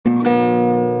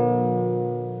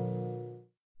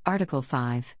Article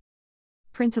 5.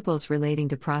 Principles relating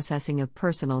to processing of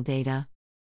personal data.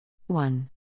 1.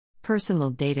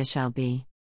 Personal data shall be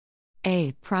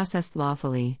a. Processed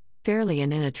lawfully, fairly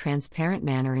and in a transparent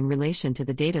manner in relation to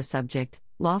the data subject,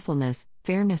 lawfulness,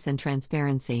 fairness and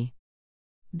transparency.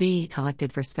 b.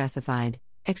 Collected for specified,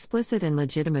 explicit and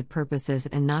legitimate purposes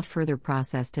and not further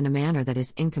processed in a manner that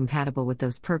is incompatible with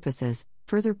those purposes,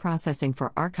 further processing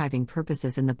for archiving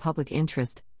purposes in the public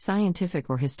interest, scientific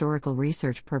or historical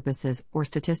research purposes or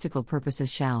statistical purposes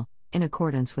shall, in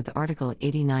accordance with Article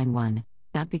 89(1),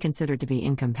 not be considered to be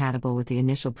incompatible with the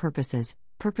initial purposes,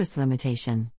 purpose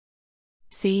limitation.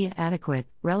 c. Adequate,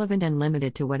 relevant and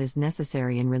limited to what is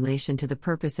necessary in relation to the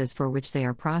purposes for which they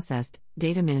are processed,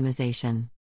 data minimization.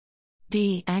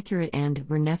 d. Accurate and,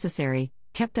 where necessary,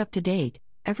 kept up to date.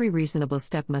 Every reasonable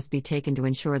step must be taken to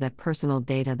ensure that personal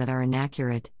data that are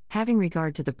inaccurate, having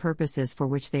regard to the purposes for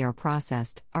which they are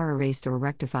processed, are erased or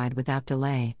rectified without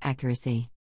delay.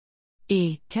 Accuracy.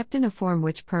 e. Kept in a form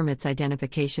which permits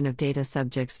identification of data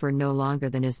subjects for no longer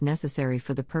than is necessary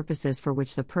for the purposes for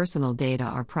which the personal data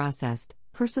are processed.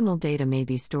 Personal data may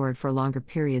be stored for longer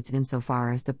periods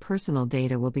insofar as the personal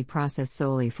data will be processed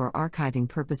solely for archiving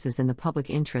purposes in the public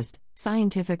interest,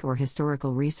 scientific or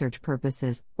historical research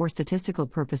purposes, or statistical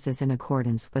purposes in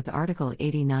accordance with Article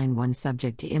 89(1),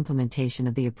 subject to implementation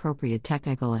of the appropriate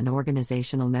technical and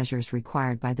organizational measures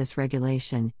required by this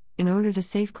regulation, in order to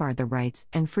safeguard the rights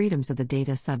and freedoms of the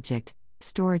data subject.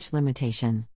 Storage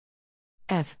limitation.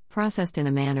 f. Processed in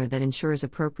a manner that ensures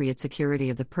appropriate security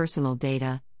of the personal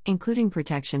data, including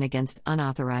protection against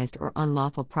unauthorized or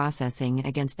unlawful processing,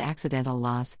 against accidental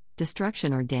loss,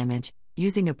 destruction or damage,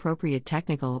 using appropriate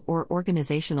technical or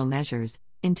organizational measures,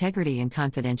 integrity and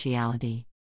confidentiality.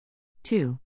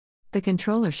 2. The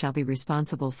controller shall be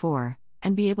responsible for,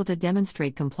 and be able to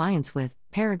demonstrate compliance with,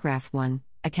 paragraph 1,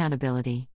 accountability.